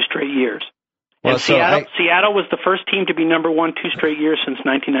repeated 2 straight years. Well, and Seattle was the first team to be number 1 2 straight years since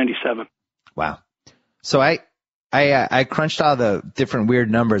 1997. Wow. So I crunched all the different weird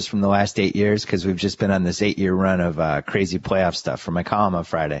numbers from the last 8 years because we've just been on this 8-year run of crazy playoff stuff for my column on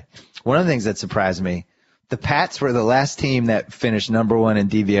Friday. One of the things that surprised me, the Pats were the last team that finished number 1 in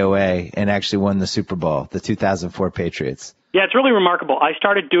DVOA and actually won the Super Bowl, the 2004 Patriots. Yeah, it's really remarkable. I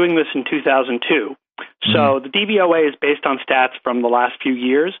started doing this in 2002. So the DVOA is based on stats from the last few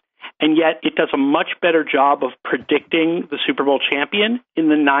years, and yet it does a much better job of predicting the Super Bowl champion in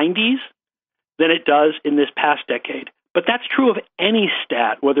the 90s than it does in this past decade. But that's true of any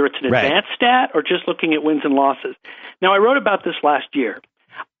stat, whether it's an advanced stat or just looking at wins and losses. Now, I wrote about this last year.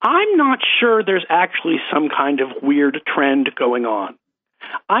 I'm not sure there's actually some kind of weird trend going on.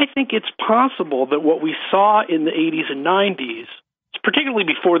 I think it's possible that what we saw in the 80s and 90s, particularly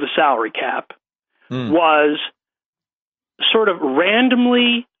before the salary cap, was sort of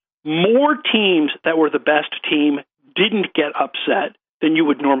randomly more teams that were the best team didn't get upset than you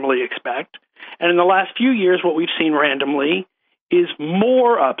would normally expect. And in the last few years, what we've seen randomly is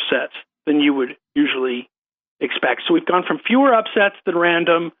more upsets than you would usually expect. So we've gone from fewer upsets than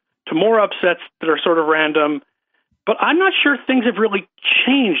random to more upsets that are sort of random. But I'm not sure things have really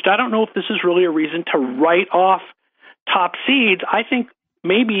changed. I don't know if this is really a reason to write off top seeds. I think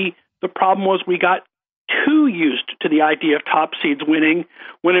maybe the problem was we got too used to the idea of top seeds winning,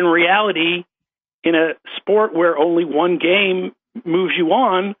 when in reality, in a sport where only one game moves you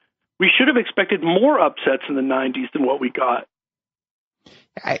on, We should have expected more upsets in the 90s than what we got.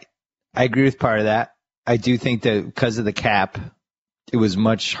 I agree with part of that. I do think that because of the cap, it was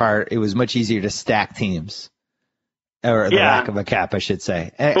much easier to stack teams. Or the lack of a cap, I should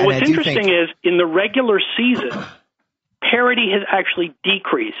say. But what's interesting is, in the regular season, parity has actually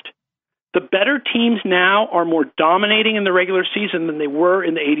decreased. The better teams now are more dominating in the regular season than they were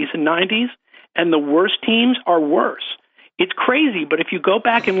in the 80s and 90s, and the worst teams are worse. It's crazy, but if you go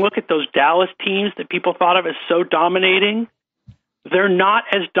back and look at those Dallas teams that people thought of as so dominating, they're not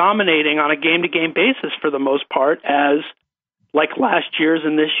as dominating on a game-to-game basis for the most part as like last year's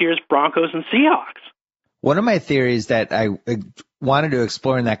and this year's Broncos and Seahawks. One of my theories that I wanted to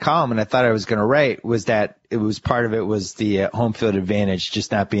explore in that column, and I thought I was going to write, was that part of it was the home field advantage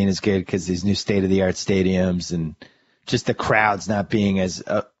just not being as good because these new state-of-the-art stadiums and just the crowds not being as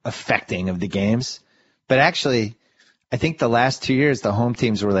affecting of the games. But actually, I think the last 2 years, the home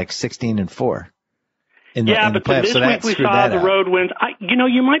teams were like 16-4. But this week we saw the road wins.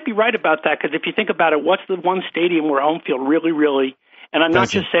 You might be right about that, because if you think about it, what's the one stadium where home field really, and I'm not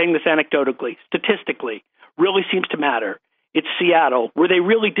just saying this anecdotally, statistically, really seems to matter? It's Seattle, where they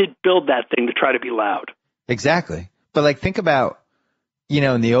really did build that thing to try to be loud. Exactly. But like, think about,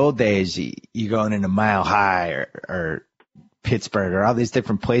 in the old days, you going into Mile High or Pittsburgh or all these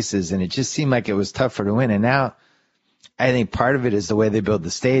different places, and it just seemed like it was tougher to win. And now I think part of it is the way they build the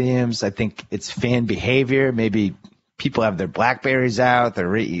stadiums. I think it's fan behavior. Maybe people have their BlackBerries out.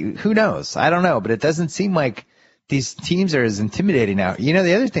 Who knows? I don't know. But it doesn't seem like these teams are as intimidating now.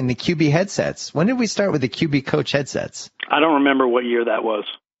 The other thing, the QB headsets. When did we start with the QB coach headsets? I don't remember what year that was.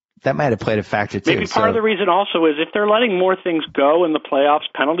 That might have played a factor too. Maybe part of the reason also is if they're letting more things go in the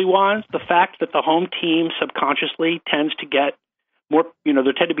playoffs penalty-wise, the fact that the home team subconsciously tends to get more,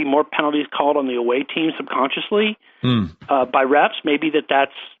 there tend to be more penalties called on the away team subconsciously by refs. Maybe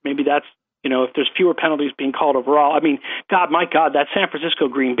that's if there's fewer penalties being called overall. I mean, my God, that San Francisco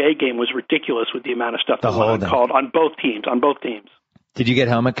Green Bay game was ridiculous with the amount of stuff that was called on both teams. Did you get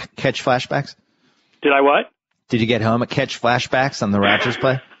helmet catch flashbacks? Did I what? Did you get helmet catch flashbacks on the Rodgers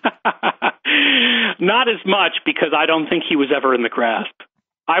play? Not as much, because I don't think he was ever in the grasp.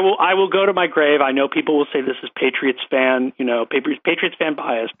 I will go to my grave. I know people will say this is Patriots fan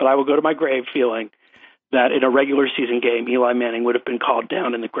bias, but I will go to my grave feeling that in a regular season game, Eli Manning would have been called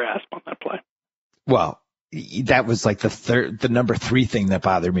down in the grasp on that play. Well, that was like the number 3 thing that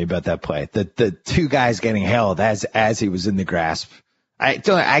bothered me about that play. The two guys getting held as he was in the grasp. I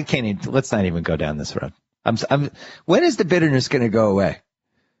can't even, let's not even go down this road. When is the bitterness going to go away?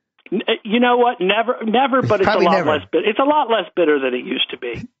 You know what? Never, but it's a lot less bitter. It's a lot less bitter than it used to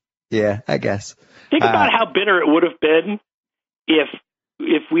be. Yeah, I guess. Think about how bitter it would have been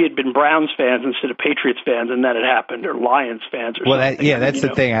if we had been Browns fans instead of Patriots fans, and that had happened, or Lions fans, or something. That's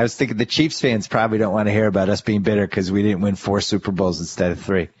the thing. I was thinking the Chiefs fans probably don't want to hear about us being bitter because we didn't win 4 Super Bowls instead of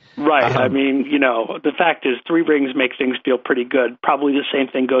 3. Right. I mean, the fact is 3 rings make things feel pretty good. Probably the same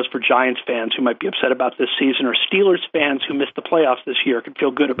thing goes for Giants fans who might be upset about this season, or Steelers fans who missed the playoffs this year can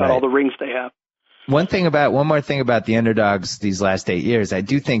feel good about all the rings they have. One more thing about the underdogs these last 8 years, I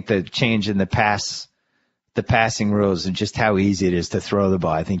do think the change in the passing rules and just how easy it is to throw the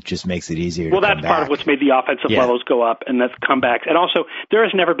ball, I think just makes it easier. Well, that's part of what's made the offensive levels go up, and that's comebacks. And also, there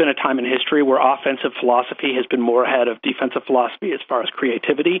has never been a time in history where offensive philosophy has been more ahead of defensive philosophy as far as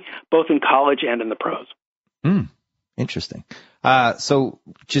creativity, both in college and in the pros. Interesting. So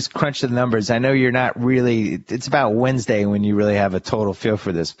just crunch the numbers. I know you're not really, it's about Wednesday when you really have a total feel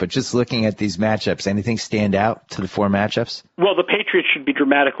for this, but just looking at these matchups, anything stand out to the 4 matchups? Well, the Patriots should be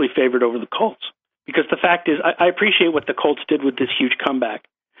dramatically favored over the Colts. Because the fact is, I appreciate what the Colts did with this huge comeback.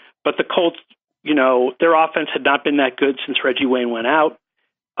 But the Colts, their offense had not been that good since Reggie Wayne went out.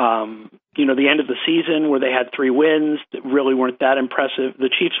 The end of the season where they had 3 wins that really weren't that impressive. The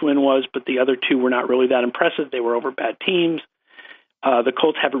Chiefs win was, but the other 2 were not really that impressive. They were over bad teams. The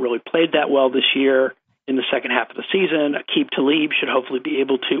Colts haven't really played that well this year in the second half of the season. Aqib Talib should hopefully be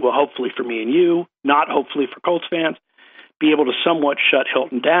able to, well, hopefully for me and you, not hopefully for Colts fans, be able to somewhat shut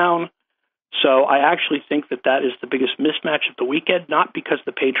Hilton down. So I actually think that is the biggest mismatch of the weekend, not because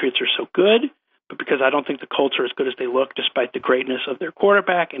the Patriots are so good, but because I don't think the Colts are as good as they look despite the greatness of their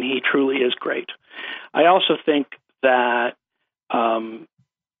quarterback, and he truly is great. I also think that San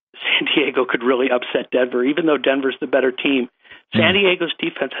Diego could really upset Denver, even though Denver's the better team. San Diego's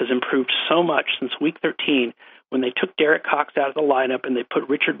defense has improved so much since Week 13 when they took Derek Cox out of the lineup and they put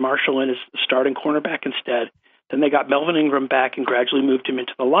Richard Marshall in as the starting cornerback instead. Then they got Melvin Ingram back and gradually moved him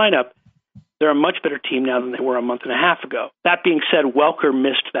into the lineup. They're a much better team now than they were a month and a half ago. That being said, Welker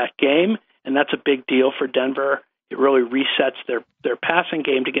missed that game, and that's a big deal for Denver It really resets their passing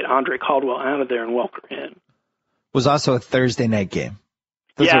game to get Andre Caldwell out of there and Welker in. Was also a Thursday night game.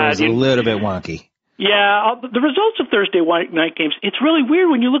 Those are a little bit wonky. Yeah, the results of Thursday night games, it's really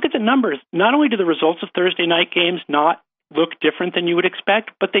weird when you look at the numbers. Not only do the results of Thursday night games not look different than you would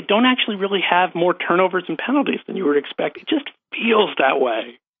expect, but they don't actually really have more turnovers and penalties than you would expect. It just feels that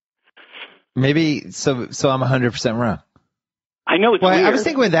way. Maybe, so I'm 100% wrong. I know it's weird. I was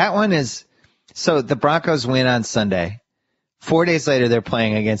thinking with that one is, so the Broncos win on Sunday. 4 days later, they're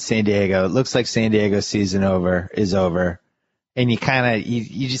playing against San Diego. It looks like San Diego's season is over. And you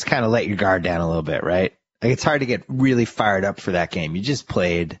just kind of let your guard down a little bit, right? Like, it's hard to get really fired up for that game. You just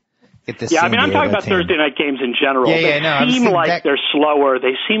played. I'm talking about team. Thursday night games in general. They seem like they're slower.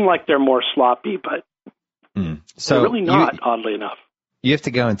 They seem like they're more sloppy, but they're really not, oddly enough. You have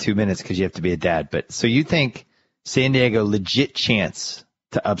to go in 2 minutes because you have to be a dad. But so you think San Diego legit chance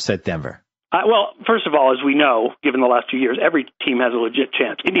to upset Denver? Well, first of all, as we know, given the last 2 years, every team has a legit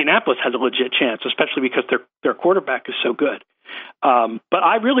chance. Indianapolis has a legit chance, especially because their quarterback is so good. But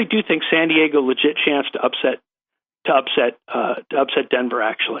I really do think San Diego legit chance to upset Denver.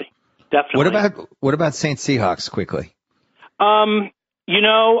 Actually, definitely. What about Saint Seahawks quickly? I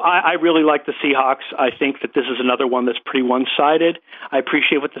really like the Seahawks. I think that this is another one that's pretty one-sided. I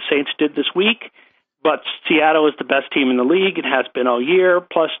appreciate what the Saints did this week. But Seattle is the best team in the league. It has been all year.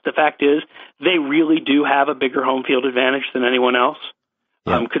 Plus, the fact is, they really do have a bigger home field advantage than anyone else,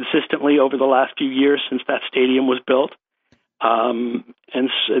 consistently over the last few years since that stadium was built. And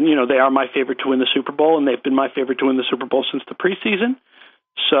they are my favorite to win the Super Bowl, and they've been my favorite to win the Super Bowl since the preseason.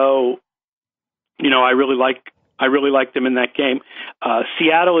 So, I really like them in that game.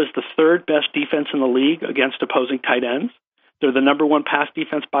 Seattle is the third best defense in the league against opposing tight ends. They're the number one pass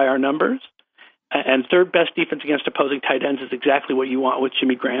defense by our numbers. And third best defense against opposing tight ends is exactly what you want with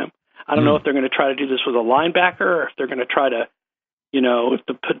Jimmy Graham. I don't know if they're going to try to do this with a linebacker or if they're going to try to,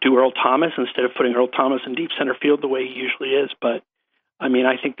 do Earl Thomas instead of putting Earl Thomas in deep center field the way he usually is. But, I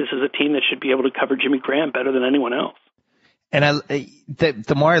think this is a team that should be able to cover Jimmy Graham better than anyone else. And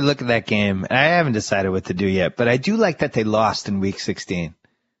the more I look at that game, and I haven't decided what to do yet, but I do like that they lost in Week 16.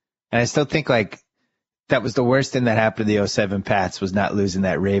 And I still think, that was the worst thing that happened to the 07 Pats was not losing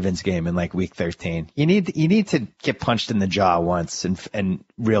that Ravens game in Week 13. You need to get punched in the jaw once and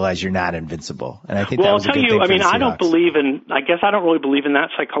realize you're not invincible. And I think that was a good thing for the Seahawks. I don't really believe in that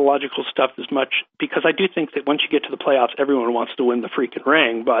psychological stuff as much because I do think that once you get to the playoffs, everyone wants to win the freaking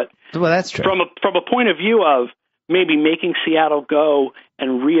ring. But that's true. From a point of view of maybe making Seattle go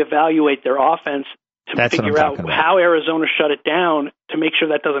and reevaluate their offense to figure out how Arizona shut it down to make sure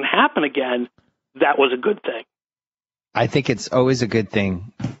that doesn't happen again. That was a good thing. I think it's always a good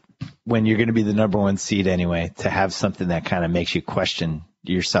thing when you're going to be the number one seed anyway to have something that kind of makes you question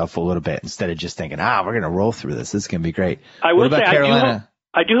yourself a little bit instead of just thinking, we're going to roll through this. This is going to be great. I will say Carolina?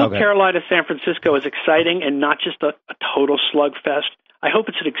 I do hope Carolina San Francisco is exciting and not just a total slugfest. I hope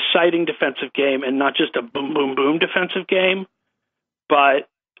it's an exciting defensive game and not just a boom, boom, boom defensive game. But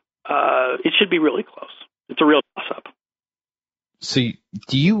it should be really close. It's a real toss-up. So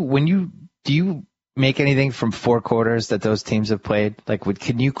do you make anything from 4 quarters that those teams have played?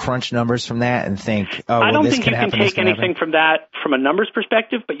 Can you crunch numbers from that and think, I don't think you can take anything from that from a numbers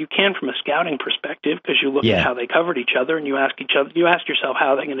perspective, but you can from a scouting perspective because you look at how they covered each other and you ask yourself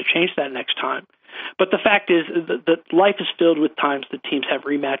how they're going to change that next time. But the fact is that life is filled with times that teams have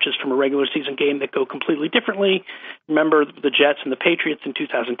rematches from a regular season game that go completely differently. Remember the Jets and the Patriots in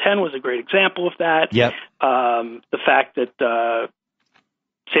 2010 was a great example of that. Yep. The fact that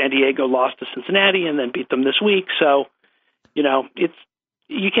San Diego lost to Cincinnati and then beat them this week. So, you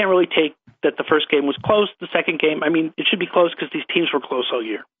can't really take that the first game was close. The second game, it should be close because these teams were close all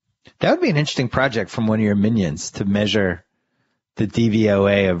year. That would be an interesting project from one of your minions to measure the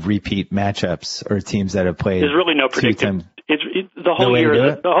DVOA of repeat matchups or teams that have played. There's really no predictive. The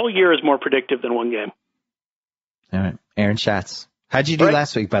whole year is more predictive than one game. All right. Aaron Schatz. How'd you do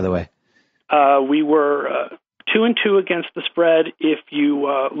last week, by the way? We were 2-2 against the spread if you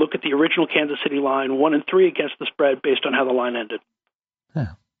look at the original Kansas City line, 1-3 against the spread based on how the line ended. Oh.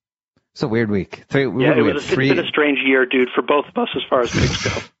 It's a weird week. It's been a strange year, dude, for both of us as far as picks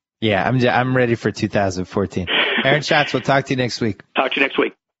go. Yeah, I'm ready for 2014. Aaron Schatz, we'll talk to you next week. Talk to you next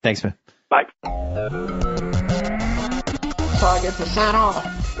week. Thanks, man. Bye. Target percent off.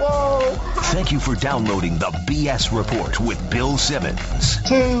 Whoa. Thank you for downloading the BS Report with Bill Simmons.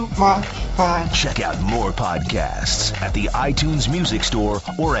 Too much fun. Check out more podcasts at the iTunes Music Store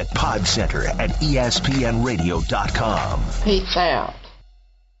or at Podcenter at ESPNradio.com. Peace out.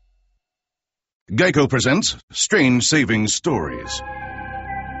 Geico presents Strange Savings Stories.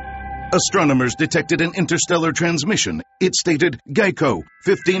 Astronomers detected an interstellar transmission. It stated, Geico,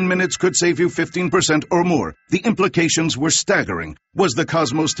 15 minutes could save you 15% or more. The implications were staggering. Was the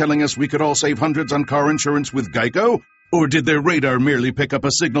cosmos telling us we could all save hundreds on car insurance with Geico? Or did their radar merely pick up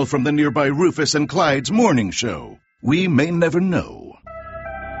a signal from the nearby Rufus and Clyde's morning show? We may never know.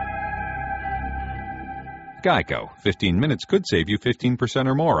 Geico. 15 minutes could save you 15%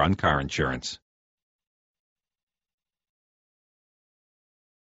 or more on car insurance.